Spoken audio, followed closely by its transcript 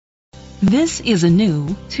This is a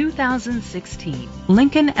new 2016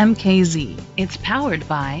 Lincoln MKZ. It's powered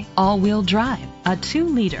by all-wheel drive, a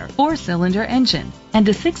 2-liter 4-cylinder engine, and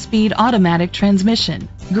a 6-speed automatic transmission.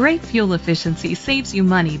 Great fuel efficiency saves you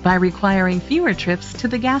money by requiring fewer trips to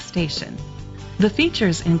the gas station. The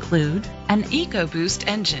features include an EcoBoost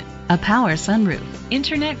engine, a power sunroof,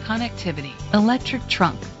 internet connectivity, electric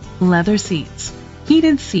trunk, leather seats,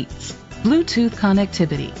 heated seats, Bluetooth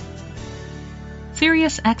connectivity,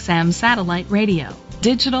 Sirius XM satellite radio,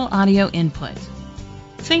 digital audio input.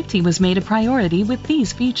 Safety was made a priority with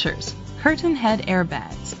these features: curtain head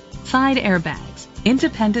airbags, side airbags,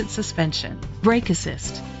 independent suspension, brake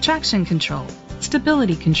assist, traction control,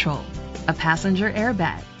 stability control, a passenger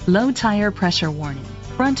airbag, low tire pressure warning,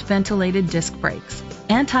 front ventilated disc brakes,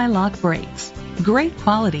 anti-lock brakes. Great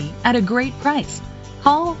quality at a great price.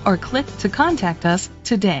 Call or click to contact us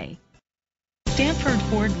today. Stamford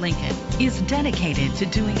Ford Lincoln is dedicated to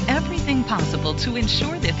doing everything possible to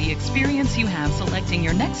ensure that the experience you have selecting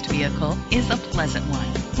your next vehicle is a pleasant one.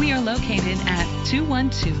 We are located at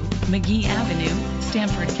 212 Magee Avenue,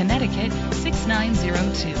 Stamford, Connecticut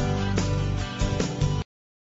 6902.